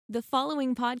The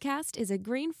following podcast is a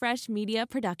Green Fresh Media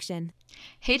production.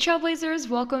 Hey Trailblazers,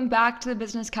 welcome back to the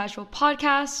Business Casual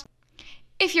Podcast.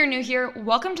 If you're new here,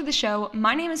 welcome to the show.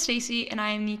 My name is Stacy and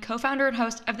I am the co-founder and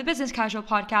host of the Business Casual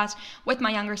Podcast with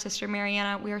my younger sister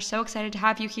Mariana. We are so excited to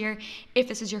have you here. If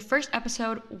this is your first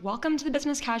episode, welcome to the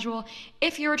Business Casual.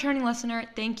 If you're a returning listener,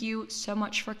 thank you so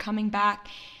much for coming back.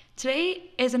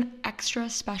 Today is an extra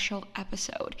special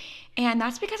episode, and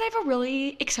that's because I have a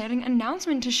really exciting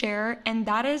announcement to share, and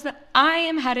that is that I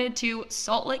am headed to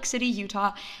Salt Lake City,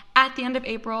 Utah at the end of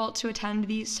April to attend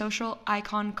the Social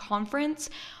Icon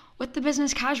Conference with the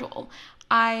Business Casual.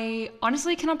 I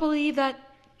honestly cannot believe that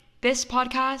this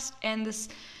podcast and this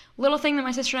little thing that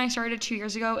my sister and I started 2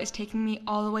 years ago is taking me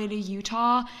all the way to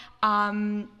Utah.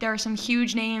 There are some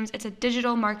huge names. It's a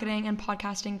digital marketing and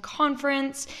podcasting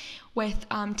conference with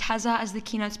Teza as the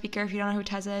keynote speaker. If you don't know who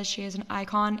Teza is, she is an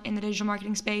icon in the digital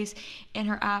marketing space. In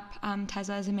her app,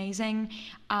 Teza is amazing.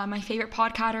 My favorite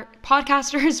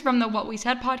podcasters from the What We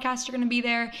Said podcast are going to be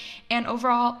there. And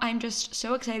overall, I'm just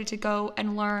so excited to go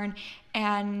and learn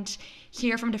and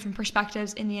hear from different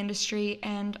perspectives in the industry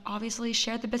and obviously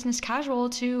share the business casual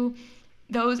to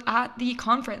those at the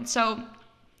conference. So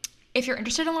if you're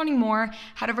interested in learning more,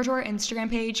 head over to our Instagram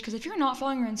page, because if you're not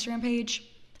following our Instagram page,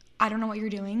 I don't know what you're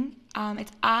doing.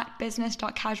 It's at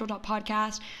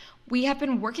business.casual.podcast. We have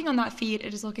been working on that feed.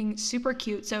 It is looking super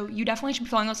cute. So you definitely should be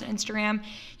following us on Instagram.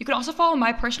 You can also follow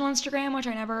my personal Instagram, which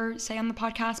I never say on the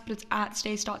podcast, but it's at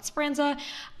stace.speranza.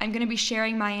 I'm going to be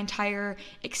sharing my entire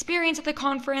experience at the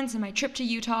conference and my trip to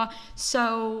Utah.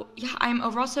 So yeah, I'm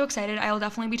overall so excited. I will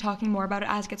definitely be talking more about it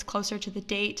as it gets closer to the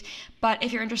date. But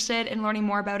if you're interested in learning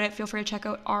more about it, feel free to check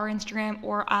out our Instagram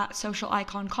or at Social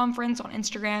Icon Conference on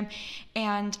Instagram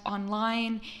and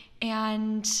online.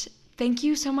 And thank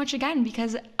you so much again,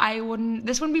 because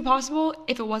this wouldn't be possible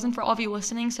if it wasn't for all of you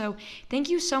listening. So thank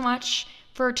you so much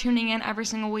for tuning in every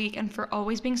single week and for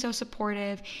always being so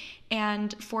supportive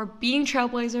and for being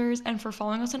trailblazers and for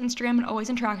following us on Instagram and always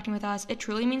interacting with us. It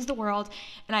truly means the world,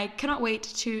 and I cannot wait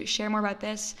to share more about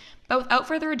this. But without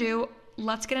further ado,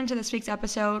 let's get into this week's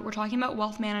episode. We're talking about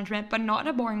wealth management, but not in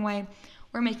a boring way.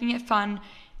 We're making it fun.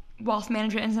 Wealth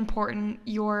management is important.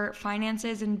 Your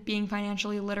finances and being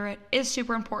financially literate is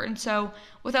super important. So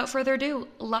without further ado,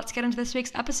 let's get into this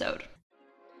week's episode.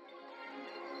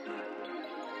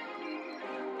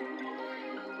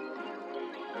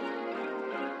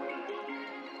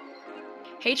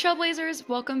 Hey Trailblazers,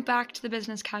 welcome back to the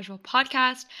Business Casual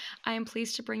Podcast. I am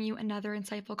pleased to bring you another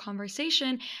insightful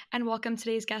conversation and welcome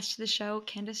today's guest to the show,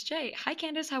 Candice J. Hi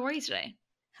Candice, how are you today?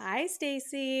 Hi,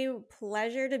 Stacy.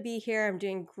 Pleasure to be here. I'm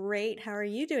doing great. How are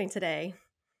you doing today?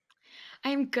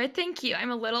 I'm good, thank you.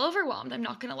 I'm a little overwhelmed, I'm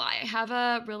not going to lie. I have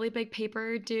a really big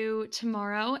paper due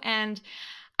tomorrow, and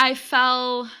I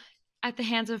fell at the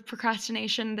hands of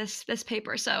procrastination this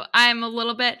paper. So I'm a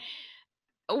little bit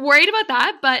worried about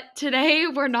that, but today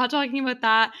we're not talking about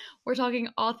that. We're talking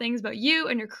all things about you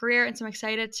and your career, and so I'm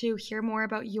excited to hear more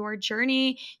about your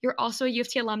journey. You're also a U of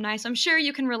T alumni, so I'm sure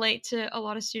you can relate to a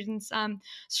lot of students'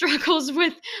 struggles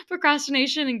with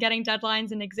procrastination and getting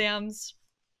deadlines and exams.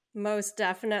 Most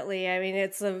definitely. I mean,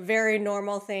 it's a very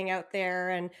normal thing out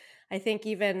there. And I think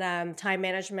even time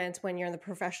management, when you're in the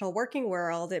professional working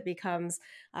world, it becomes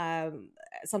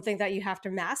something that you have to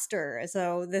master.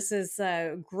 So this is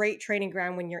a great training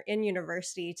ground when you're in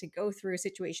university to go through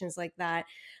situations like that,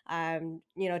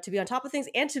 to be on top of things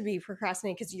and to be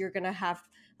procrastinating, because you're going to have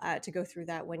to go through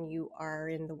that when you are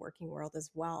in the working world as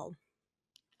well.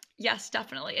 Yes,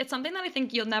 definitely. It's something that I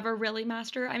think you'll never really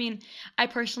master. I mean, I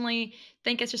personally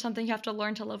think it's just something you have to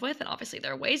learn to live with. And obviously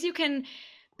there are ways you can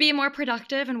be more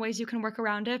productive and ways you can work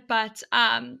around it. But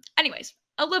anyways,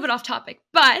 a little bit off topic.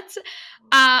 But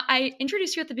I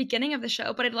introduced you at the beginning of the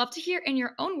show, but I'd love to hear in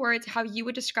your own words how you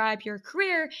would describe your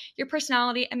career, your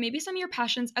personality, and maybe some of your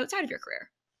passions outside of your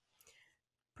career.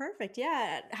 Perfect.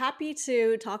 Yeah. Happy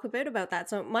to talk a bit about that.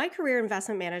 So, my career in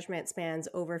investment management spans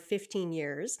over 15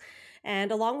 years.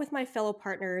 And along with my fellow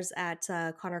partners at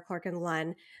Connor Clark and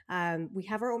Lunn, we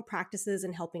have our own practices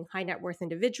in helping high net worth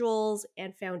individuals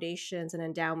and foundations and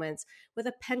endowments with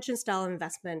a pension style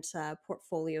investment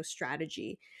portfolio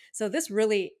strategy. So, this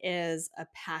really is a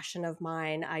passion of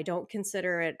mine. I don't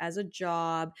consider it as a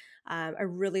job. I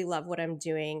really love what I'm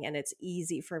doing, and it's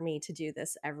easy for me to do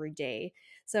this every day.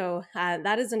 So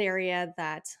that is an area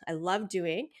that I love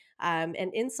doing. And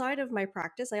inside of my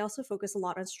practice, I also focus a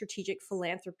lot on strategic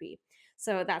philanthropy.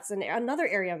 So that's another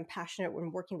area I'm passionate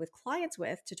when working with clients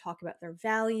with, to talk about their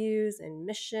values and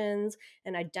missions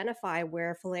and identify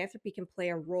where philanthropy can play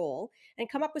a role and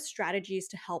come up with strategies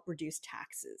to help reduce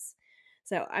taxes.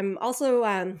 So I'm also,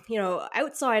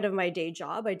 outside of my day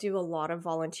job, I do a lot of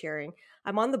volunteering.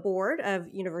 I'm on the board of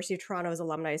University of Toronto's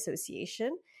Alumni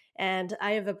Association, and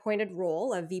I have appointed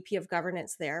role of VP of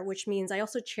Governance there, which means I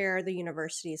also chair the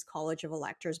university's College of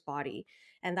Electors body,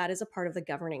 and that is a part of the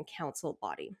governing council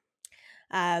body.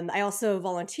 I also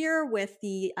volunteer with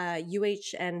the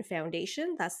UHN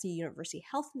Foundation, that's the University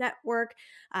Health Network,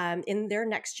 in their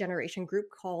next generation group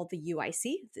called the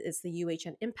UIC. It's the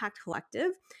UHN Impact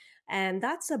Collective. And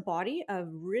that's a body of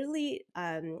really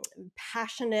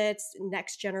passionate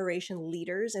next generation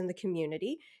leaders in the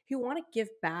community who want to give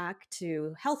back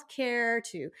to healthcare,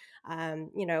 to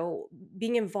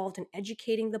being involved in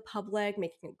educating the public,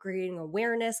 creating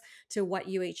awareness to what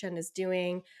UHN is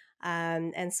doing.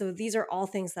 And so these are all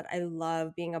things that I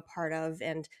love being a part of,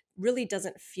 and really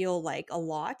doesn't feel like a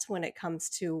lot when it comes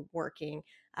to working.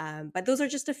 But those are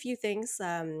just a few things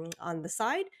on the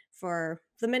side for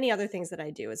the many other things that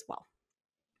I do as well.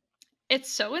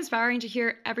 It's so inspiring to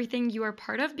hear everything you are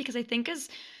part of, because I think as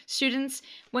students,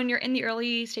 when you're in the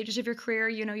early stages of your career,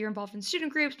 you're involved in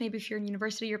student groups. Maybe if you're in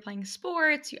university, you're playing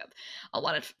sports, you have a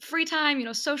lot of free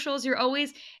time, socials, you're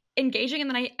always engaging. And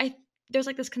then I there's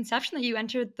like this conception that you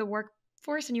enter the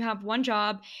workforce and you have one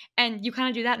job and you kind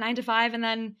of do that 9 to 5, and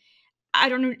then I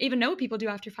don't even know what people do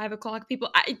after 5 o'clock.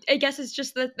 I guess it's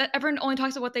just that everyone only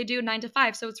talks about what they do 9 to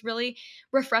 5. So it's really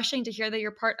refreshing to hear that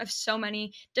you're part of so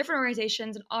many different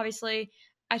organizations. And obviously,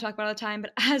 I talk about it all the time,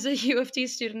 but as a U of T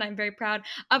student, I'm very proud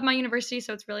of my university.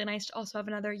 So it's really nice to also have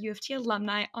another U of T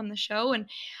alumni on the show and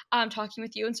talking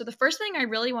with you. And so the first thing I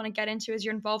really want to get into is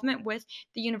your involvement with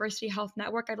the University Health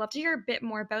Network. I'd love to hear a bit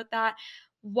more about that.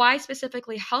 Why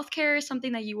specifically healthcare is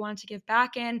something that you wanted to give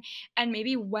back in, and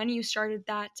maybe when you started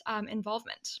that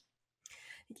involvement.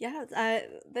 Yeah,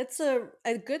 that's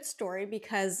a good story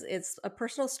because it's a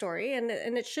personal story, and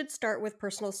it should start with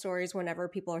personal stories whenever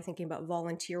people are thinking about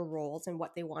volunteer roles and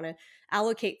what they want to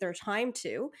allocate their time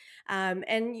to.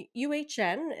 And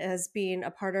UHN has been a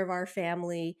part of our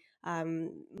family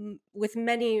with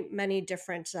many, many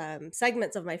different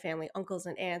segments of my family, uncles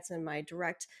and aunts, and my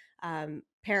direct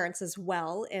parents as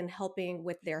well, in helping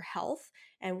with their health.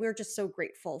 And we're just so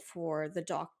grateful for the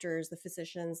doctors, the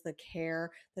physicians, the care,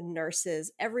 the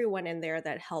nurses, everyone in there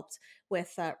that helped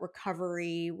with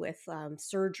recovery, with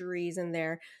surgeries in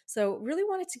there. So really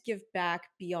wanted to give back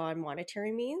beyond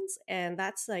monetary means. And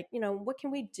that's like, what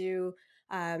can we do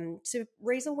to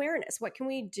raise awareness? What can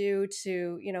we do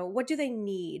to, what do they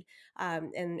need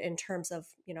in terms of,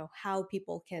 how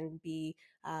people can be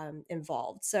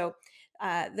involved? So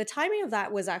the timing of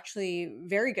that was actually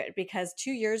very good because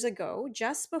 2 years ago,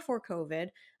 just before COVID,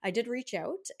 I did reach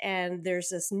out, and there's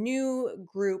this new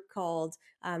group called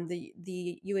the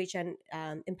UHN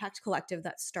Impact Collective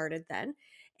that started then.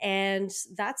 And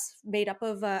that's made up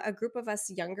of a group of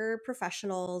us younger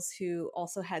professionals who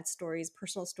also had stories,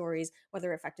 personal stories,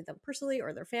 whether it affected them personally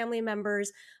or their family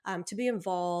members, to be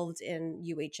involved in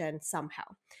UHN somehow.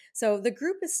 So the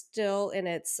group is still in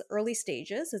its early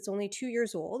stages. It's only 2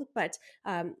 years old, but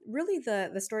really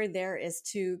the story there is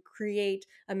to create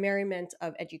a merriment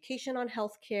of education on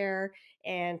healthcare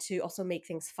and to also make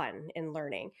things fun in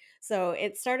learning. So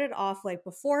it started off like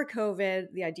before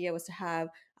COVID, the idea was to have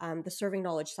the Serving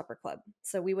Knowledge Supper Club.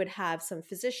 So we would have some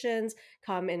physicians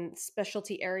come in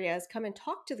specialty areas, come and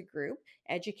talk to the group,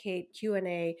 educate,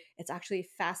 Q&A. It's actually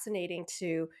fascinating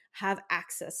to have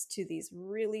access to these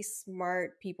really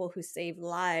smart people who save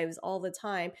lives all the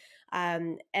time,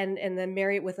 and then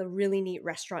marry it with a really neat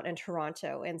restaurant in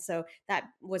Toronto. And so that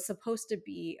was supposed to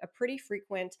be a pretty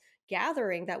frequent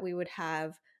gathering that we would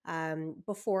have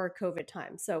before COVID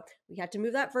time. So we had to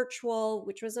move that virtual,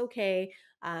 which was okay.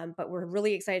 But we're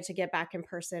really excited to get back in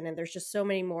person. And there's just so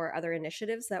many more other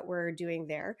initiatives that we're doing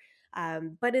there.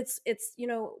 But it's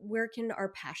where can our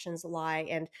passions lie?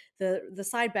 And the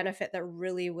side benefit that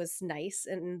really was nice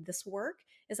in this work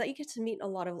is that you get to meet a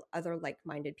lot of other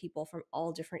like-minded people from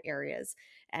all different areas,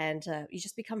 and you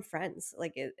just become friends.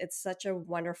 Like it's such a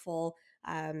wonderful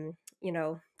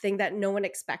thing that no one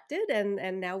expected,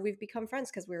 and now we've become friends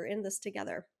because we were in this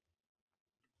together.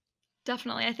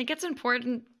 Definitely. I think it's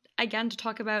important, again, to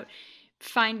talk about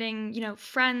finding,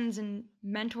 friends and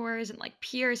mentors and like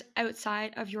peers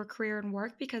outside of your career and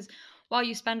work, because while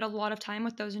you spend a lot of time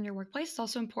with those in your workplace, it's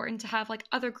also important to have like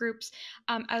other groups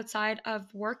outside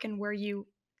of work and where you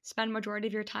spend majority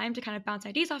of your time to kind of bounce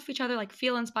ideas off each other, like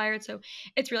feel inspired. So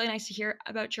it's really nice to hear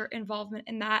about your involvement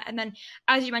in that. And then,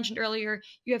 as you mentioned earlier,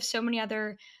 you have so many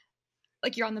other,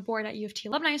 like you're on the board at U of T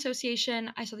Alumni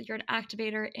Association. I saw that you're an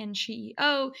activator in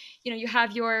SheEO. You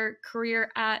have your career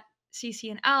at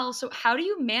CCNL. So how do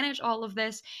you manage all of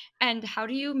this, and how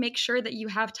do you make sure that you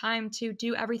have time to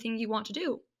do everything you want to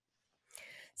do?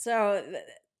 So,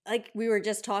 like we were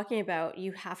just talking about,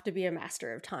 you have to be a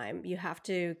master of time. You have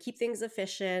to keep things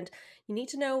efficient. You need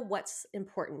to know what's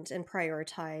important and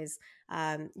prioritize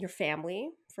your family,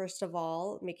 first of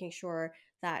all, making sure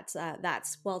that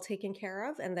that's well taken care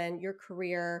of, and then your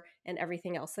career and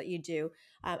everything else that you do.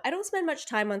 I don't spend much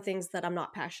time on things that I'm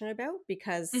not passionate about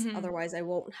because Hmm. otherwise I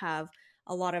won't have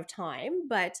a lot of time.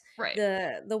 But Right.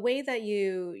 the way that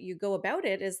you go about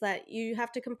it is that you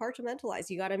have to compartmentalize.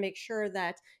 You got to make sure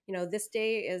that this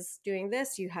day is doing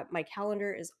this. You have my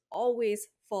calendar is always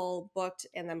full booked,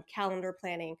 and I'm calendar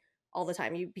planning all the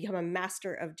time. You become a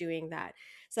master of doing that.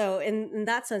 So in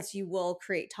that sense, you will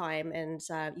create time, and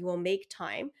you will make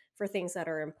time for things that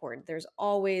are important. There's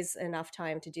always enough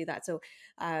time to do that. So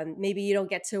maybe you don't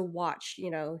get to watch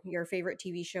your favorite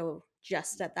TV show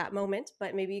just at that moment,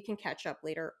 but maybe you can catch up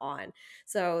later on.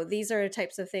 So these are the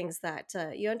types of things that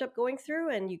you end up going through,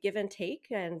 and you give and take,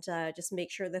 and just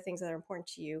make sure the things that are important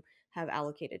to you have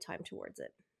allocated time towards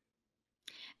it.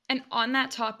 And on that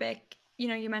topic,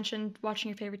 you mentioned watching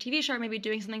your favorite TV show or maybe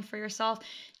doing something for yourself.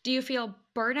 Do you feel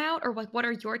burnout, or like what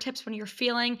are your tips when you're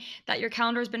feeling that your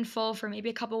calendar's been full for maybe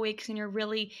a couple weeks and you're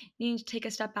really needing to take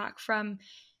a step back from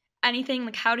anything?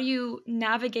 Like, how do you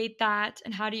navigate that,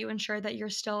 and how do you ensure that you're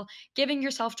still giving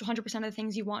yourself to 100% of the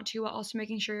things you want to, while also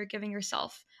making sure you're giving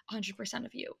yourself 100%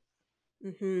 of you?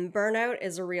 Burnout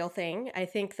is a real thing. I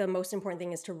think the most important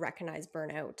thing is to recognize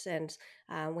burnout, and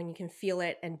when you can feel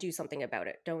it and do something about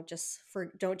it. Don't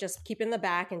just keep it in the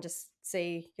back and just say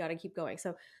you got to keep going.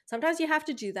 So sometimes you have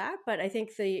to do that, but I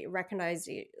think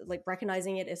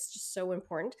recognizing it is just so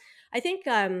important. I think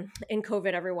in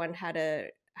COVID, everyone had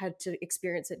to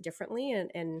experience it differently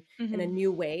and in a Hmm.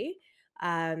 new way.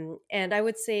 And I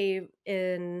would say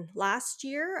in last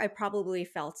year, I probably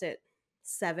felt it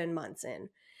 7 months in,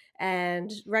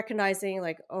 and recognizing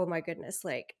like, oh my goodness,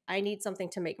 like I need something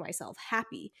to make myself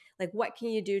happy. Like what can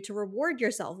you do to reward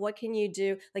yourself? What can you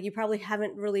do? Like you probably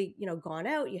haven't really gone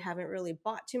out, you haven't really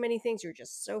bought too many things, you're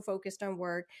just so focused on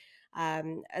work.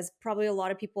 As probably a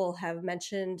lot of people have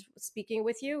mentioned speaking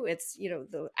with you, it's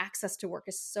the access to work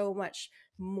is so much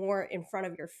more in front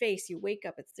of your face. You wake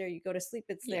up, it's there. You go to sleep,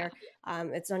 it's Yeah.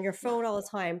 there. It's on your phone all the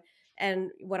time.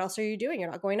 And what else are you doing? You're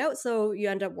not going out, so you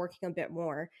end up working a bit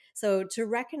more. So to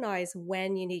recognize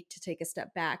when you need to take a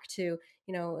step back to,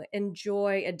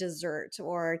 enjoy a dessert,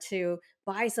 or to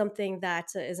buy something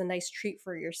that is a nice treat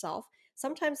for yourself.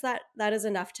 Sometimes that is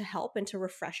enough to help and to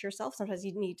refresh yourself. Sometimes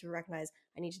you need to recognize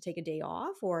I need to take a day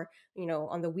off, or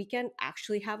on the weekend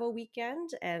actually have a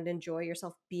weekend and enjoy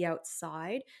yourself, be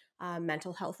outside.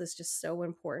 Mental health is just so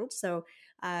important. So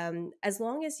as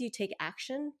long as you take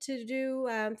action to do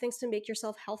things to make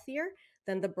yourself healthier,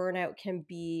 then the burnout can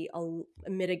be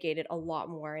mitigated a lot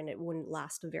more, and it wouldn't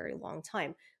last a very long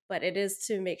time. But it is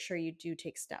to make sure you do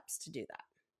take steps to do that.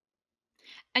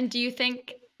 And do you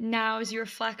think now, as you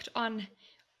reflect on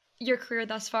your career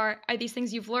thus far, are these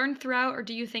things you've learned throughout, or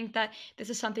do you think that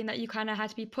this is something that you kind of had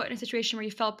to be put in a situation where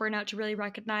you felt burnout to really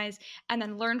recognize and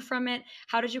then learn from it?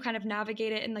 How did you kind of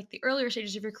navigate it in like the earlier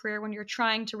stages of your career when you're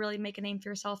trying to really make a name for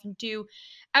yourself and do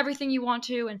everything you want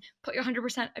to and put your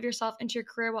 100% of yourself into your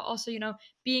career, while also,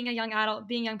 being a young adult,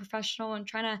 being a young professional, and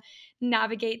trying to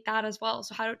navigate that as well?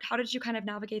 So how did you kind of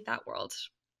navigate that world?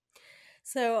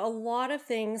 So, a lot of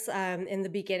things in the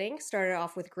beginning started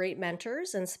off with great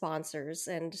mentors and sponsors.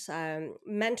 And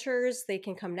mentors, they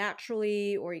can come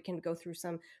naturally, or you can go through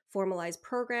some formalized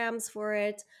programs for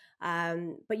it.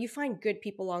 But you find good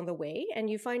people along the way, and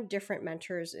you find different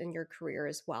mentors in your career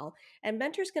as well. And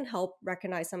mentors can help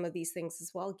recognize some of these things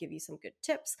as well, give you some good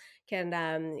tips, can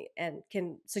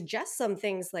suggest some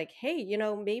things like, hey,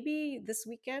 maybe this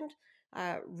weekend.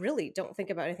 Really don't think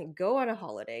about anything. Go on a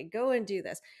holiday, go and do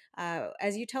this.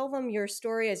 As you tell them your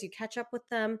story, as you catch up with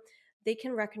them, they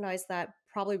can recognize that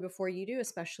probably before you do,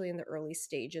 especially in the early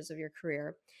stages of your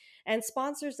career. And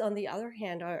sponsors, on the other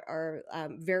hand, are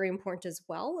very important as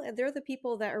well. And they're the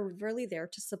people that are really there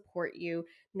to support you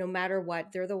no matter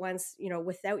what. They're the ones,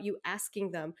 without you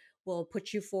asking them, will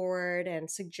put you forward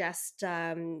and suggest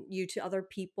you to other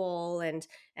people, and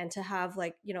to have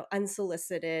like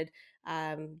unsolicited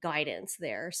guidance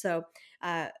there. So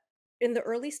uh, in the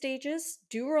early stages,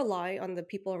 do rely on the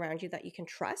people around you that you can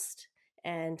trust,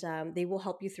 and they will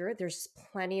help you through it. There's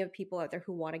plenty of people out there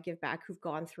who want to give back, who've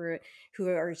gone through it, who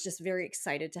are just very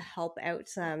excited to help out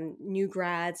new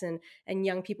grads and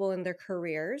young people in their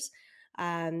careers.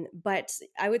 But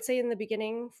I would say in the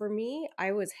beginning, for me,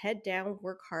 I was head down,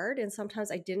 work hard, and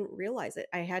sometimes I didn't realize it.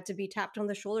 I had to be tapped on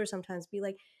the shoulder sometimes, be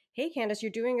like, hey, Candice, you're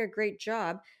doing a great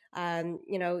job.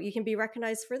 You can be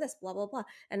recognized for this, blah, blah, blah.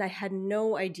 And I had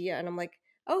no idea. And I'm like,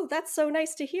 oh, that's so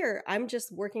nice to hear. I'm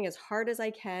just working as hard as I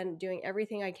can, doing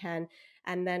everything I can.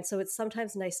 And then so it's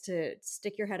sometimes nice to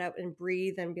stick your head out and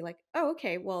breathe and be like, oh,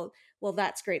 okay, well,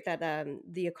 that's great that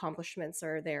the accomplishments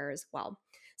are there as well.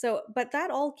 So, but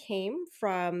that all came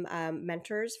from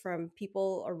mentors, from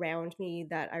people around me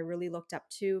that I really looked up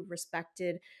to,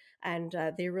 respected, and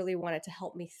they really wanted to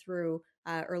help me through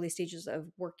early stages of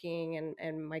working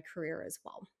and my career as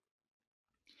well.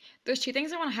 There's two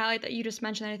things I want to highlight that you just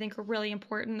mentioned that I think are really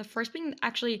important. The first being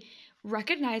actually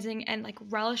recognizing and like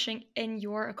relishing in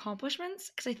your accomplishments.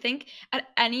 Because I think at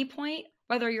any point,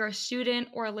 whether you're a student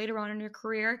or later on in your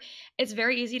career, it's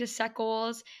very easy to set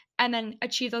goals and then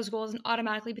achieve those goals and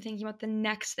automatically be thinking about the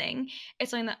next thing. It's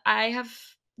something that I have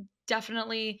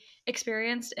definitely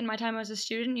experienced in my time as a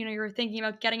student. You're thinking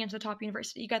about getting into the top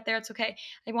university. You get there, it's okay.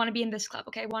 I want to be in this club.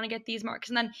 Okay, I want to get these marks.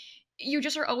 And then you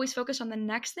just are always focused on the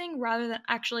next thing rather than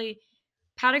actually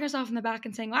patting yourself in the back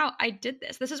and saying, wow, I did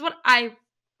this. This is what I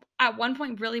at one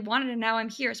point really wanted and now I'm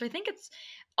here. So I think it's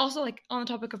also like on the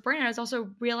topic of burnout is also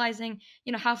realizing,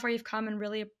 how far you've come and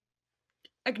really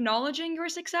acknowledging your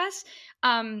success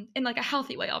in like a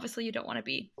healthy way. Obviously you don't want to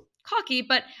be cocky,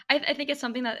 but I think it's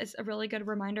something that is a really good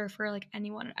reminder for like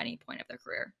anyone at any point of their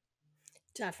career.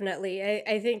 Definitely.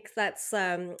 I think that's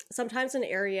sometimes an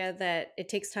area that it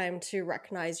takes time to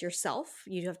recognize yourself.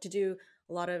 You have to do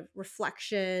a lot of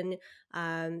reflection.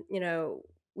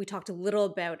 We talked a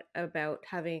little about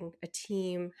having a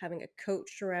team, having a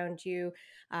coach around you.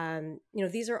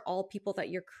 These are all people that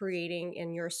you're creating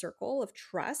in your circle of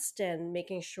trust and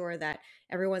making sure that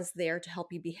everyone's there to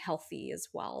help you be healthy as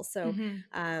well. So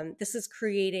Mm-hmm. this is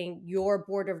creating your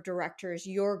board of directors,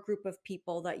 your group of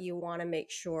people that you want to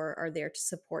make sure are there to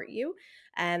support you.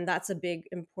 And that's a big,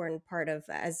 important part of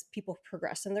as people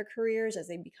progress in their careers, as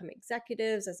they become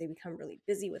executives, as they become really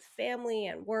busy with family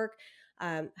and work.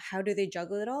 How do they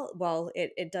juggle it all? Well,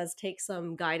 it does take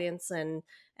some guidance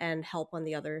and help on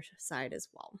the other side as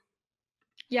well.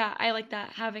 Yeah, I like that,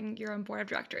 having your own board of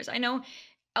directors. I know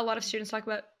a lot of students talk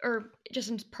about, or just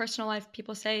in personal life,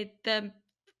 people say the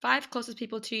five closest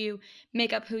people to you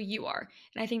make up who you are.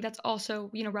 And I think that's also,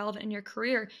 relevant in your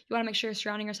career. You want to make sure you're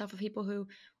surrounding yourself with people who,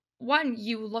 one,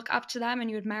 you look up to them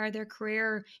and you admire their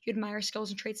career, you admire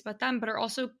skills and traits about them, but are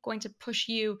also going to push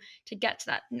you to get to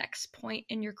that next point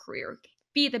in your career.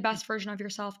 Be the best version of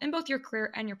yourself in both your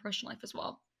career and your personal life as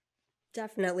well.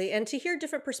 Definitely. And to hear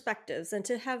different perspectives and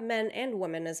to have men and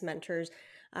women as mentors,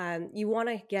 you want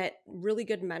to get really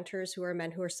good mentors who are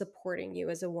men who are supporting you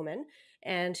as a woman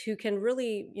and who can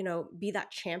really, be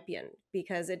that champion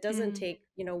because it doesn't Mm, take,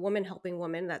 woman helping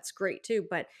woman. That's great too.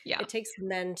 But yeah. it takes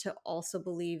men to also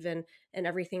believe in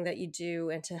everything that you do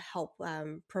and to help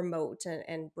promote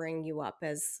and bring you up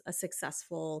as a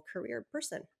successful career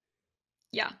person.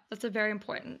 Yeah, that's a very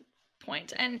important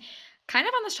point. And kind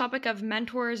of on this topic of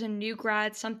mentors and new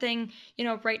grads, something,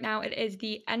 right now it is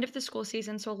the end of the school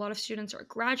season. So a lot of students are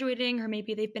graduating, or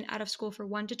maybe they've been out of school for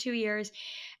 1 to 2 years.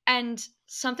 And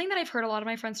something that I've heard a lot of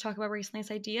my friends talk about recently is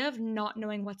the idea of not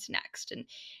knowing what's next and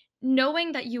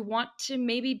knowing that you want to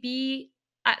maybe be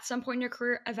at some point in your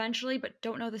career eventually, but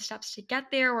don't know the steps to get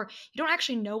there, or you don't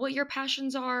actually know what your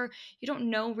passions are. You don't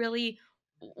know really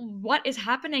what is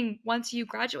happening once you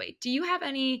graduate. Do you have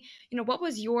any, what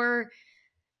was your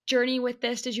journey with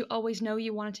this? Did you always know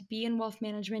you wanted to be in wealth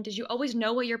management? Did you always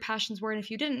know what your passions were? And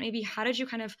if you didn't, maybe how did you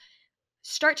kind of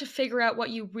start to figure out what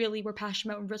you really were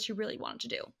passionate about and what you really wanted to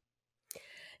do?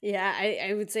 Yeah,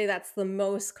 I would say that's the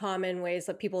most common ways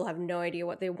that people have no idea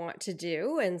what they want to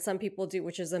do. And some people do,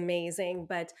 which is amazing.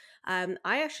 But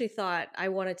I actually thought I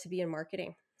wanted to be in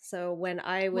marketing. So when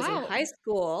I was in Wow. high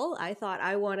school, I thought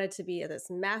I wanted to be this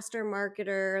master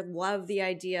marketer, love the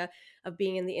idea of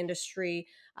being in the industry,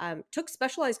 took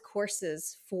specialized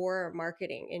courses for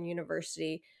marketing in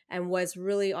university, and was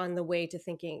really on the way to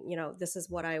thinking, this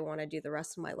is what I want to do the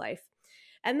rest of my life.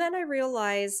 And then I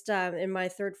realized in my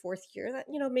third, fourth year that,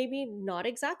 maybe not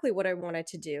exactly what I wanted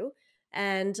to do.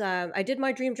 And I did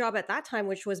my dream job at that time,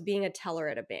 which was being a teller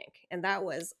at a bank. And that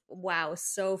was, wow,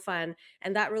 so fun.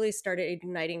 And that really started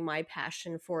igniting my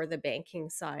passion for the banking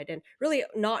side and really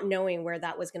not knowing where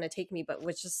that was going to take me, but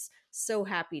was just so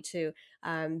happy to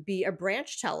be a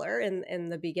branch teller in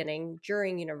the beginning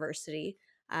during university.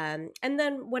 And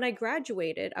then when I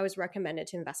graduated, I was recommended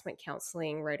to investment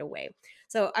counseling right away.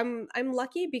 So I'm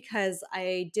lucky because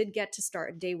I did get to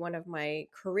start day one of my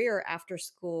career after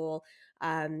school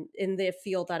in the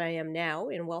field that I am now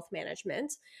in wealth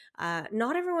management.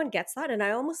 Not everyone gets that, and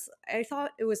I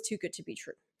thought it was too good to be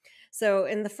true. So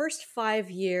in the first 5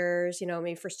 years,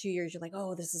 maybe first 2 years, you're like,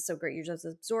 oh, this is so great. You're just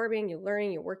absorbing, you're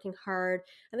learning, you're working hard.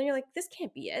 And then you're like, this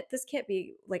can't be it. This can't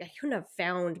be like, I couldn't have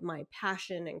found my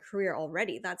passion and career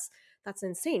already. That's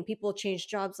insane. People change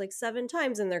jobs like 7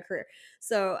 times in their career.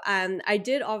 So I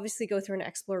did obviously go through an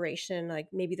exploration, like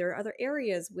maybe there are other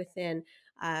areas within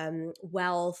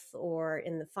wealth or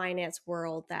in the finance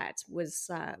world that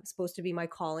was supposed to be my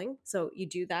calling. So you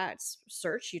do that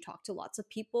search, you talk to lots of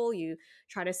people, you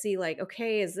try to see like,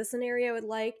 okay, is this an area I would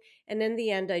like? And in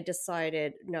the end, I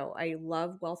decided, no, I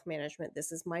love wealth management.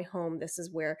 This is my home. This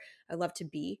is where I love to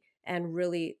be. And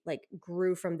really like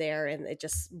grew from there. And it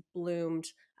just bloomed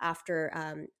after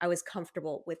I was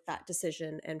comfortable with that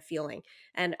decision and feeling.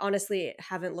 And honestly,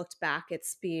 haven't looked back.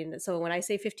 It's been, so when I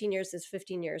say 15 years, it's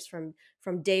 15 years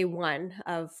from day one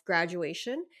of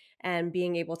graduation and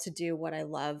being able to do what I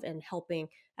love and helping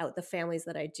out the families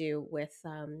that I do with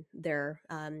their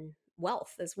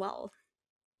wealth as well.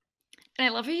 And I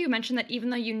love how you mentioned that even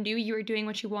though you knew you were doing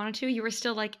what you wanted to, you were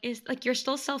still like, you're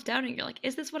still self doubting. You're like,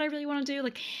 is this what I really want to do?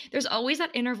 Like, there's always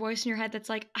that inner voice in your head that's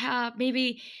like,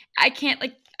 maybe I can't,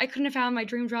 like, I couldn't have found my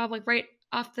dream job, like, right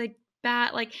off the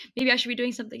bat. Like, maybe I should be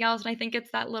doing something else. And I think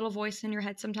it's that little voice in your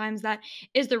head sometimes that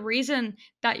is the reason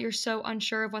that you're so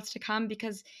unsure of what's to come,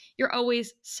 because you're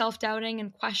always self doubting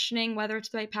and questioning whether it's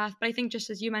the right path. But I think, just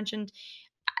as you mentioned,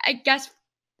 I guess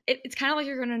it's kind of like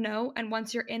you're going to know. And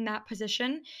once you're in that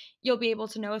position, you'll be able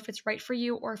to know if it's right for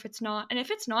you or if it's not. And if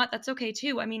it's not, that's okay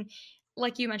too. I mean,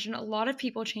 like you mentioned, a lot of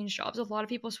people change jobs. A lot of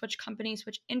people switch companies,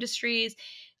 switch industries.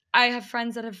 I have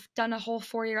friends that have done a whole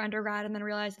 4-year undergrad and then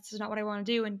realized this is not what I want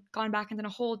to do and gone back and done a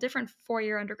whole different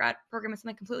 4-year undergrad program with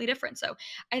something completely different. So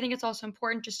I think it's also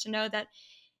important just to know that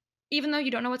even though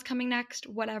you don't know what's coming next,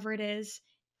 whatever it is,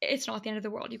 it's not the end of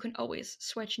the world. You can always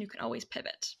switch and you can always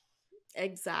pivot.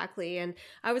 Exactly. And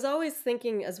I was always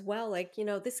thinking as well, like,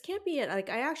 this can't be it. Like,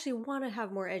 I actually want to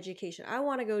have more education. I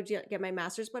want to go get my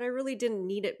master's, but I really didn't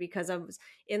need it because I was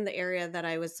in the area that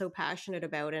I was so passionate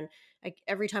about. And like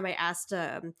every time I asked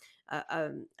a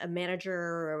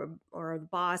manager or the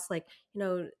boss, like,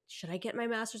 should I get my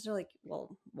master's? They're like,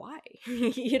 well, why?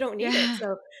 You don't need it. Yeah.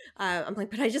 So I'm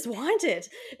like, but I just want it.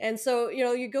 And so,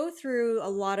 you go through a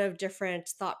lot of different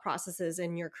thought processes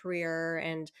in your career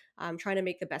and trying to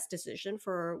make the best decision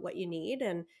for what you need.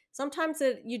 And sometimes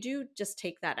you do just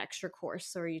take that extra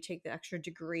course or you take the extra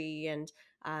degree and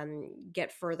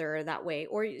get further that way.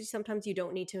 Or sometimes you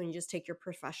don't need to and you just take your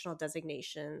professional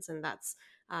designations, and that's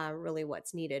really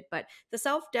what's needed. But the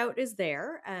self-doubt is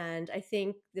there. And I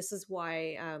think this is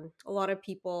why a lot of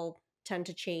people tend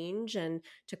to change and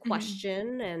to Mhm.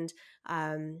 question. And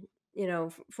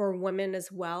for women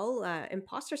as well,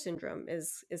 imposter syndrome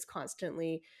is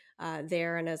constantly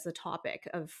there, and as a topic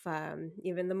of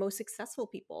even the most successful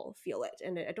people feel it,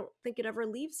 and I don't think it ever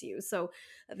leaves you. So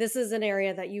this is an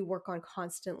area that you work on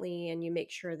constantly, and you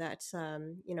make sure that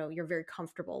you're very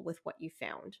comfortable with what you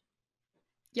found.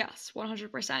 Yes,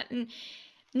 100%. And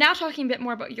now talking a bit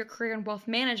more about your career in wealth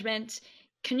management,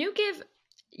 can you give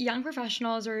young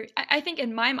professionals, or I think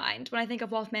in my mind, when I think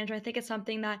of wealth management, I think it's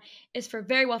something that is for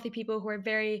very wealthy people who are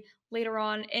very later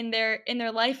on in their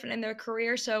life and in their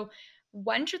career. So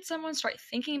when should someone start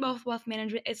thinking about wealth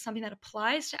management? It's something that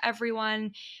applies to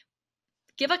everyone.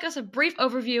 Give like us a brief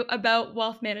overview about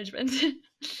wealth management.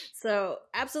 So,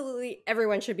 absolutely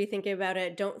everyone should be thinking about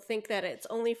it. Don't think that it's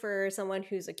only for someone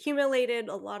who's accumulated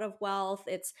a lot of wealth.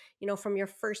 It's, from your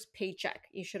first paycheck,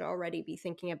 you should already be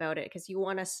thinking about it because you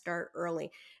want to start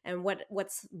early. And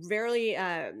what's very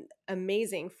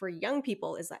amazing for young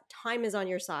people is that time is on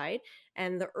your side.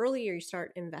 And the earlier you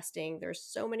start investing, there's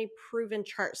so many proven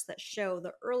charts that show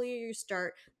the earlier you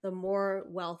start, the more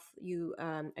wealth you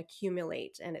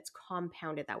accumulate, and it's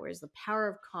compounded that way. Is the power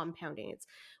of compounding. It's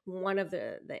one of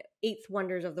the eighth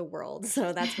wonders of the world.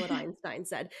 So that's what Einstein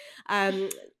said. Um,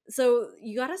 so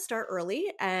you got to start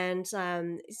early. And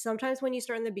sometimes when you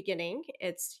start in the beginning,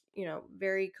 it's,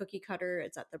 very cookie cutter.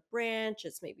 It's at the branch.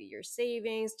 It's maybe your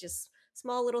savings, just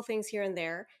small little things here and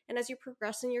there. And as you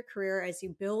progress in your career, as you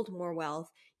build more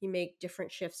wealth, you make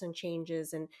different shifts and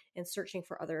changes and searching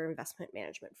for other investment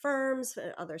management firms,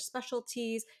 other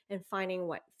specialties, and finding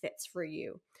what fits for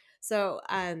you. So,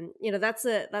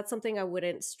 that's something I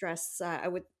wouldn't stress. I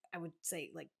would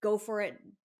say like go for it,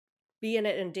 be in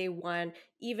it in day one,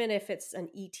 even if it's an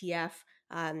ETF.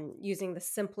 Using the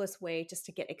simplest way just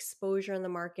to get exposure in the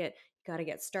market. You got to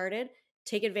get started.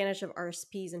 Take advantage of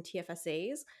RSPs and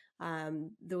TFSAs.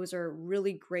 Those are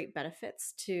really great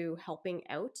benefits to helping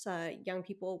out young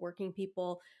people, working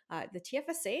people. The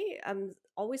TFSA, I'm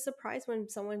always surprised when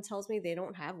someone tells me they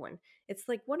don't have one. It's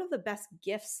like one of the best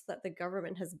gifts that the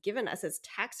government has given us is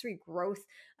tax-free growth,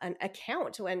 an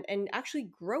account, and actually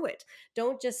grow it.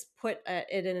 Don't just put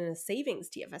it in a savings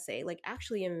TFSA, like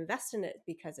actually invest in it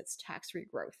because it's tax-free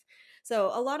growth.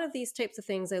 So a lot of these types of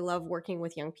things I love working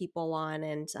with young people on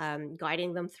and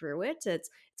guiding them through it. It's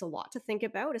a lot to think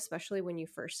about, especially when you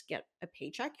first get a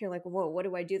paycheck. You're like, whoa, what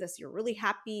do I do this? You're really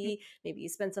happy. Maybe you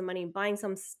spend some money buying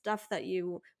some stuff that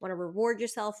you want to reward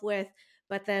yourself with,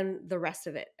 but then the rest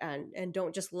of it, and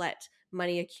don't just let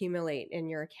money accumulate in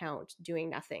your account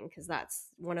doing nothing, because that's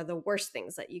one of the worst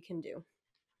things that you can do.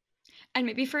 And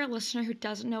maybe for a listener who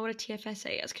doesn't know what a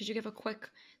TFSA is, could you give a quick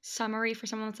summary for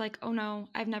someone that's like, oh no,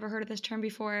 I've never heard of this term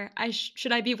before.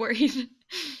 Should I be worried?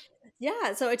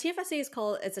 Yeah, so a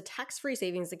TFSA it's a tax-free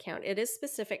savings account. It is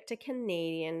specific to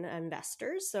Canadian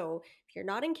investors. So if you're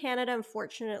not in Canada,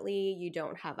 unfortunately, you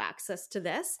don't have access to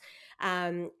this.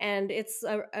 And it's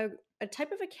a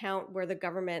type of account where the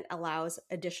government allows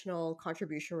additional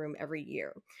contribution room every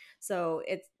year. So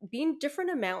it's been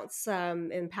different amounts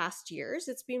in past years.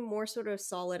 It's been more sort of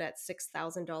solid at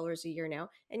 $6,000 a year now.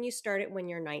 And you start it when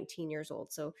you're 19 years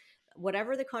old. So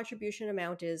whatever the contribution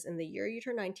amount is in the year you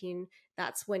turn 19,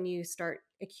 that's when you start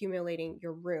accumulating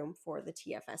your room for the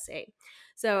TFSA.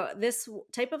 So this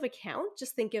type of account,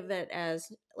 just think of it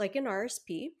as like an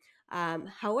RSP.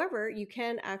 However, you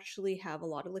can actually have a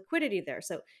lot of liquidity there.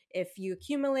 So if you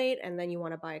accumulate and then you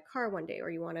want to buy a car one day, or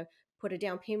you want to put a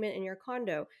down payment in your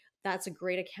condo, that's a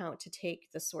great account to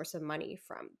take the source of money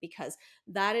from, because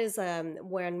that is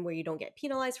when where you don't get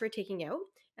penalized for taking out.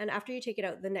 And after you take it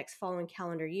out the next following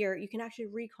calendar year, you can actually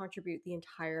recontribute the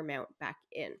entire amount back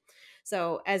in.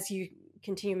 So as you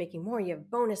continue making more, you have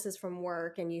bonuses from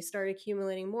work and you start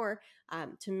accumulating more,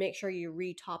 to make sure you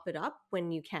re-top it up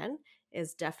when you can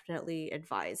is definitely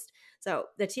advised. So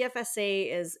the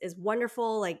TFSA is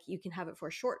wonderful. Like, you can have it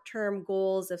for short-term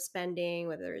goals of spending,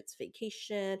 whether it's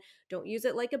vacation. Don't use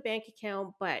it like a bank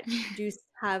account, but do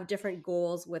have different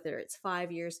goals, whether it's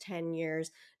 5 years, 10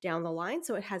 years down the line.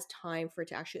 So it has time for it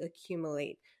to actually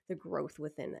accumulate the growth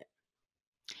within it.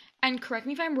 And correct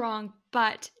me if I'm wrong,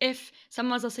 but if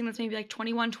someone was listening that's maybe like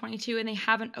 21, 22, and they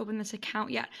haven't opened this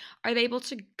account yet, are they able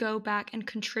to go back and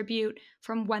contribute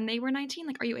from when they were 19?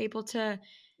 Like, are you able to?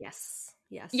 Yes.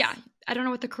 Yeah, Yes. I don't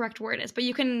know what the correct word is, but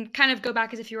you can kind of go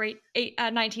back as if you were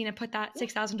 19 and put that Yeah.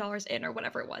 $6,000 in or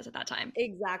whatever it was at that time.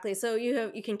 Exactly. So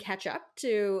you can catch up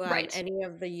to Right. any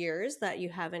of the years that you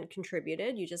haven't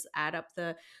contributed. You just add up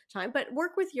the time, but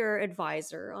work with your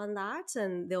advisor on that,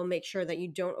 and they'll make sure that you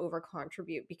don't over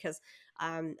contribute, because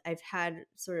I've had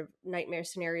sort of nightmare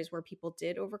scenarios where people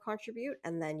did over contribute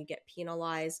and then you get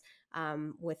penalized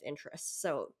with interest.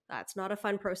 So that's not a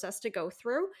fun process to go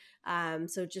through.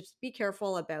 So just be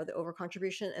careful about the over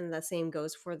contribution, and the same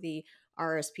goes for the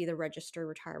RSP, the Registered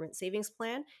Retirement Savings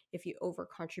Plan. If you over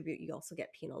contribute, you also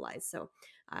get penalized. So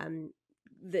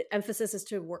the emphasis is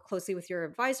to work closely with your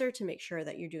advisor to make sure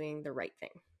that you're doing the right thing.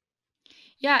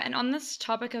 Yeah, and on this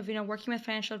topic of, working with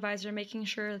financial advisor, making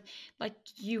sure like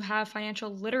you have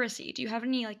financial literacy, do you have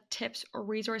any like tips or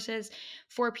resources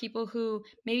for people who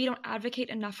maybe don't advocate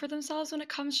enough for themselves when it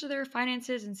comes to their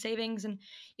finances and savings? And,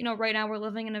 right now we're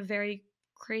living in a very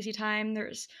crazy time.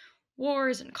 There's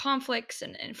wars and conflicts,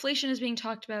 and inflation is being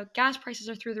talked about. Gas prices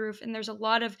are through the roof, and there's a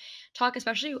lot of talk,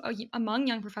 especially among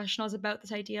young professionals, about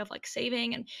this idea of like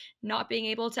saving and not being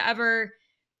able to ever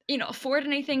afford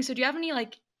anything. So do you have any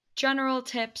like general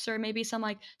tips, or maybe some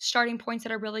like starting points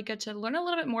that are really good to learn a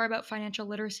little bit more about financial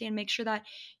literacy and make sure that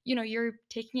you're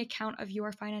taking account of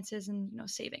your finances and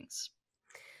savings?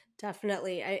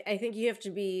 Definitely. I think you have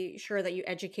to be sure that you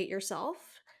educate yourself.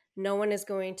 No one is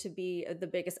going to be the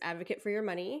biggest advocate for your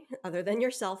money other than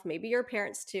yourself. Maybe your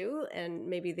parents too. And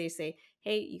maybe they say,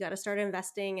 hey, you got to start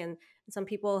investing. And some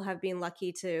people have been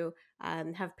lucky to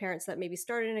have parents that maybe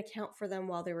started an account for them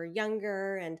while they were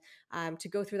younger, and to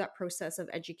go through that process of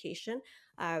education.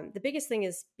 The biggest thing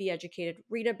is be educated,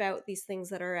 read about these things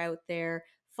that are out there,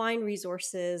 find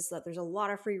resources. That there's a lot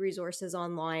of free resources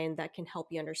online that can help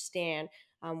you understand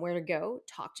where to go.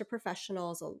 Talk to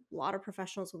professionals. A lot of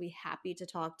professionals will be happy to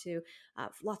talk to.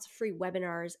 Lots of free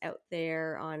webinars out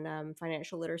there on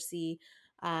financial literacy,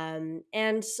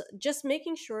 and just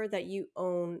making sure that you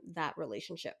own that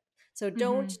relationship. So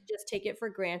don't Mm-hmm. just take it for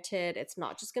granted. It's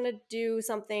not just going to do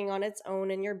something on its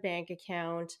own in your bank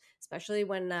account, especially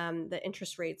when the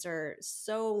interest rates are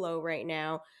so low right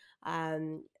now.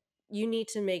 Um, you need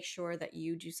to make sure that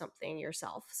you do something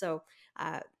yourself. So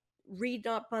read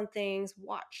up on things,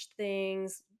 watch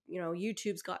things,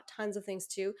 YouTube's got tons of things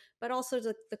too, but also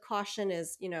the caution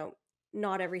is,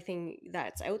 not everything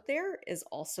that's out there is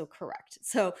also correct.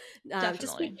 So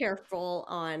just be Definitely. careful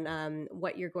on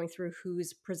what you're going through,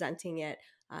 who's presenting it.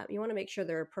 You want to make sure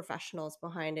there are professionals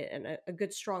behind it and a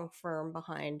good, strong firm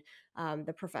behind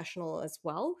the professional as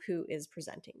well who is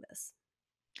presenting this.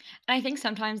 And I think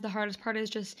sometimes the hardest part is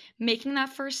just making that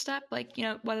first step, like,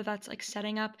 whether that's like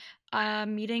setting up a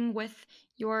meeting with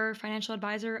your financial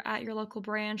advisor at your local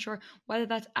branch, or whether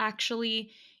that's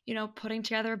actually, putting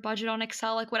together a budget on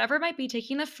Excel, like whatever it might be,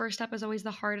 taking the first step is always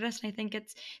the hardest. And I think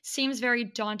it seems very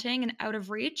daunting and out of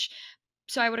reach.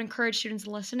 So I would encourage students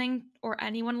listening, or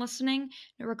anyone listening,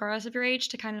 regardless of your age,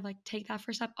 to kind of like take that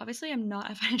first step. Obviously, I'm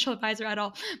not a financial advisor at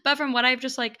all, but from what I've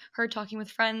just like heard talking with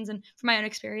friends and from my own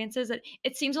experiences,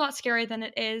 it seems a lot scarier than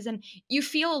it is. And you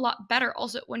feel a lot better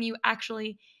also when you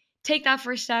actually take that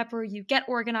first step, or you get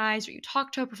organized, or you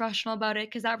talk to a professional about it,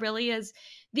 because that really is,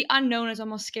 the unknown is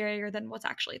almost scarier than what's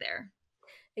actually there.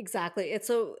 Exactly. It's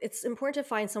important to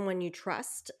find someone you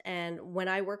trust. And when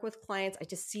I work with clients, I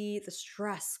just see the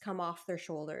stress come off their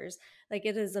shoulders. Like,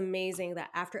 it is amazing that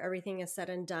after everything is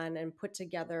said and done and put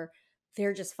together,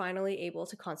 they're just finally able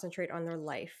to concentrate on their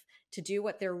life, to do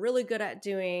what they're really good at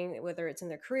doing, whether it's in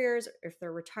their careers or if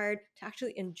they're retired, to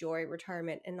actually enjoy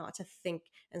retirement and not to think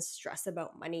and stress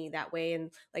about money that way.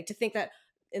 And like to think that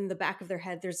in the back of their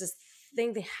head, there's this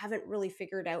thing they haven't really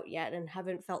figured out yet and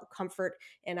haven't felt comfort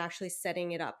in actually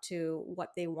setting it up to what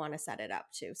they want to set it up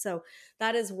to. So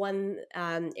that is one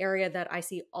area that I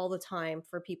see all the time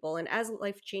for people. And as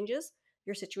life changes,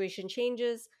 your situation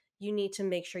changes. You need to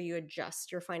make sure you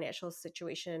adjust your financial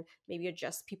situation, maybe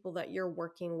adjust people that you're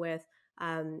working with.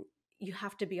 You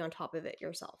have to be on top of it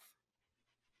yourself.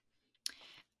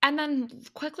 And then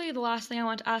quickly, the last thing I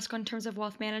want to ask in terms of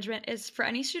wealth management is, for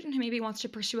any student who maybe wants to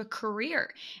pursue a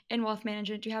career in wealth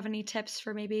management, do you have any tips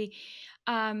for maybe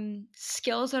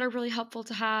skills that are really helpful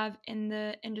to have in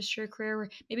the industry or career, or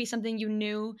maybe something you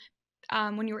knew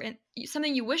when you were in,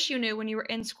 something you wish you knew when you were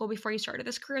in school before you started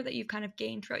this career, that you've kind of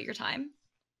gained throughout your time?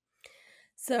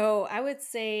 So I would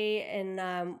say in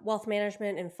wealth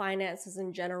management and finances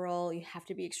in general, you have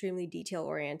to be extremely detail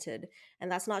oriented,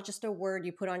 and that's not just a word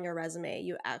you put on your resume.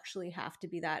 You actually have to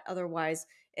be that. Otherwise,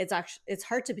 it's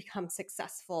hard to become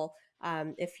successful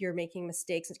if you're making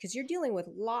mistakes, because you're dealing with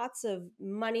lots of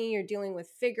money. You're dealing with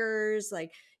figures.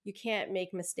 Like, you can't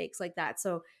make mistakes like that.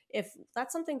 So if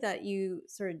that's something that you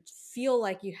sort of feel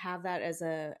like you have that as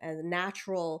a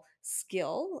natural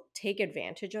skill, take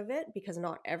advantage of it, because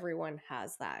not everyone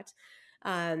has that.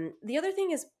 The other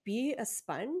thing is, be a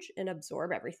sponge and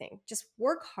absorb everything. Just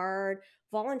work hard,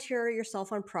 volunteer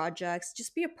yourself on projects,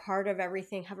 just be a part of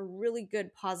everything, have a really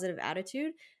good positive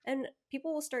attitude, and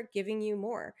people will start giving you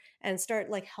more and start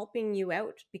like helping you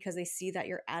out, because they see that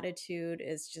your attitude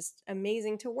is just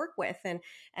amazing to work with, and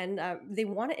they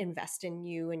want to invest in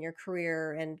you and your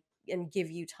career and give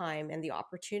you time and the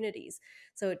opportunities.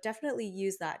 So definitely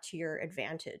use that to your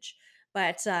advantage.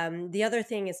 But the other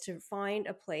thing is to find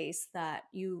a place that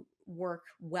you work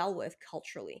well with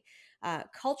culturally.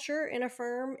 Culture in a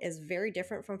firm is very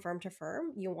different from firm to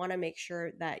firm. You want to make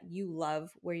sure that you love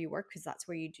where you work, because that's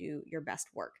where you do your best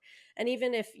work. And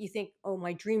even if you think, oh,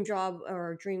 my dream job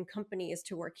or dream company is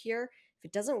to work here, if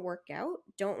it doesn't work out,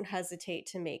 don't hesitate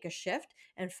to make a shift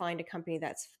and find a company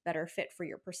that's better fit for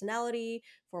your personality,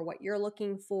 for what you're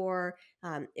looking for.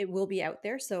 It will be out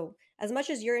there. So, as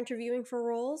much as you're interviewing for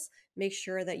roles, make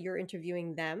sure that you're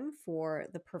interviewing them for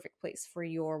the perfect place for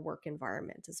your work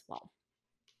environment as well.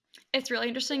 It's really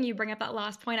interesting you bring up that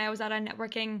last point. I was at a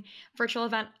networking virtual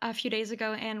event a few days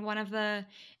ago, and it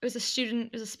was a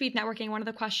speed networking. One of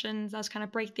the questions that was kind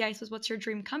of break the ice was, what's your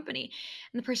dream company?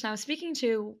 And the person I was speaking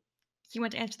to, he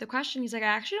went to answer the question. He's like, I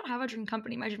actually don't have a dream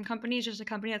company. My dream company is just a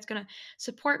company that's going to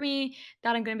support me,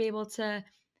 that I'm going to be able to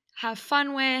have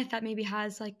fun with, that maybe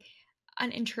has like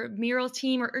an intramural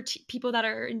team, or people that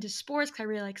are into sports, because I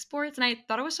really like sports. And I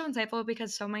thought it was so insightful,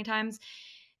 because so many times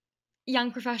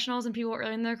young professionals and people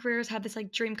early in their careers have this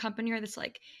like dream company, or this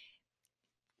like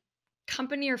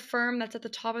company or firm that's at the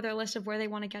top of their list of where they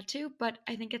want to get to. But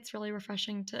I think it's really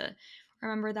refreshing to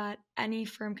remember that any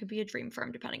firm could be a dream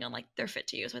firm depending on like their fit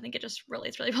to you. So I think it just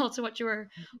relates really well to what you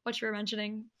were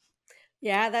mentioning.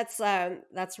 Yeah,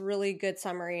 that's really good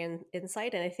summary and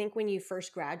insight. And I think when you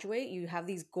first graduate, you have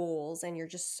these goals and you're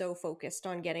just so focused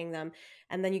on getting them,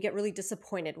 and then you get really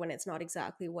disappointed when it's not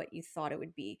exactly what you thought it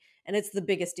would be. And it's the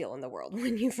biggest deal in the world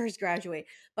when you first graduate.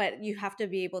 But you have to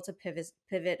be able to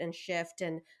pivot and shift,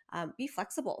 and be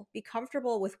flexible, be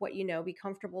comfortable with what you know, be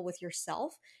comfortable with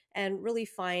yourself, and really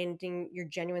finding your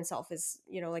genuine self is,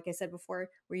 like I said before,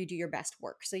 where you do your best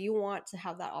work. So you want to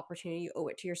have that opportunity, you owe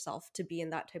it to yourself to be in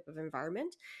that type of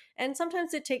environment. And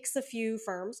sometimes it takes a few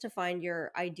firms to find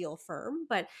your ideal firm,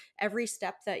 but every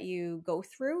step that you go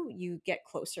through, you get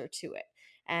closer to it.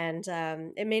 And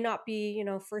it may not be,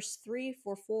 first three,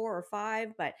 four, or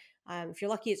five, but if you're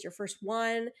lucky, it's your first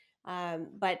one.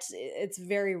 But it's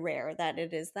very rare that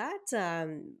it is that.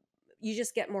 You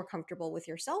just get more comfortable with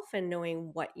yourself and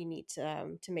knowing what you need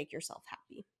to make yourself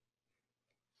happy.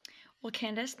 Well,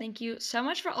 Candice, thank you so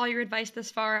much for all your advice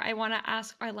this far. I want to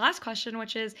ask our last question,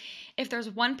 which is if there's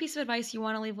one piece of advice you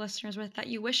want to leave listeners with that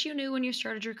you wish you knew when you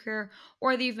started your career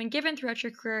or that you've been given throughout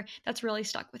your career that's really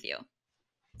stuck with you.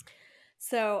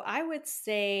 So I would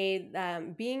say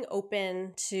being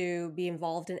open to be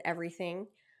involved in everything.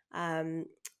 Um,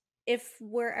 if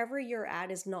wherever you're at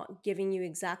is not giving you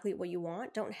exactly what you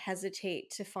want, don't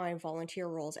hesitate to find volunteer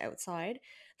roles outside.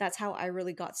 That's how I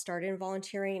really got started in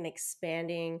volunteering and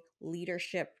expanding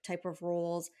leadership type of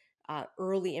roles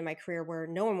early in my career, where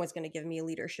no one was going to give me a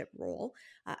leadership role.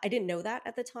 I didn't know that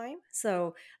at the time.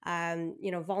 So,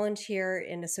 volunteer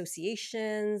in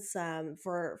associations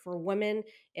for women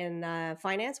in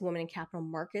finance, women in capital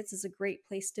markets is a great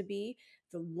place to be.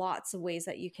 Lots of ways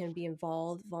that you can be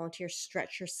involved, volunteer,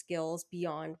 stretch your skills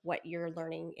beyond what you're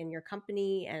learning in your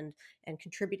company and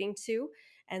contributing to.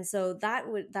 And so that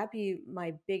be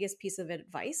my biggest piece of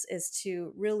advice, is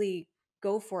to really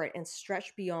go for it and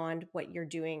stretch beyond what you're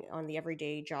doing on the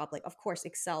everyday job. Like, of course,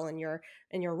 excel in your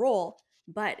role,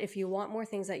 but if you want more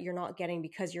things that you're not getting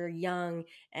because you're young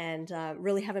and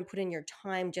really haven't put in your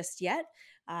time just yet,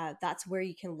 that's where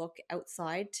you can look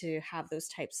outside to have those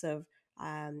types of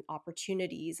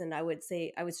opportunities. And I would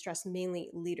stress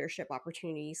mainly leadership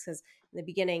opportunities, because in the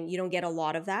beginning you don't get a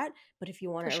lot of that, but if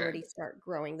you want For to sure. already start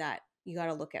growing that, you got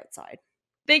to look outside.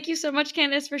 Thank you so much,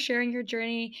 Candice, for sharing your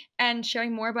journey and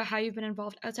sharing more about how you've been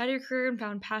involved outside of your career and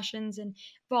found passions in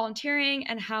volunteering,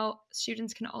 and how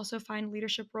students can also find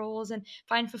leadership roles and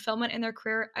find fulfillment in their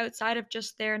career outside of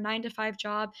just their 9 to 5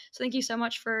 job. So, thank you so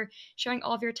much for sharing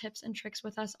all of your tips and tricks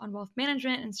with us on wealth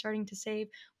management and starting to save.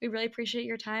 We really appreciate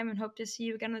your time and hope to see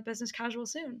you again with Business Casual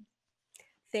soon.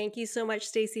 Thank you so much,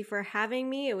 Stacy, for having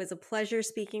me. It was a pleasure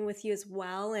speaking with you as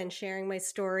well and sharing my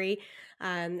story.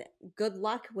 Good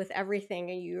luck with everything.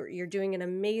 You're doing an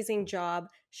amazing job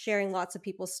sharing lots of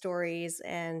people's stories,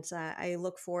 and I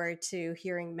look forward to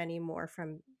hearing many more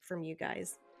from you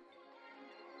guys.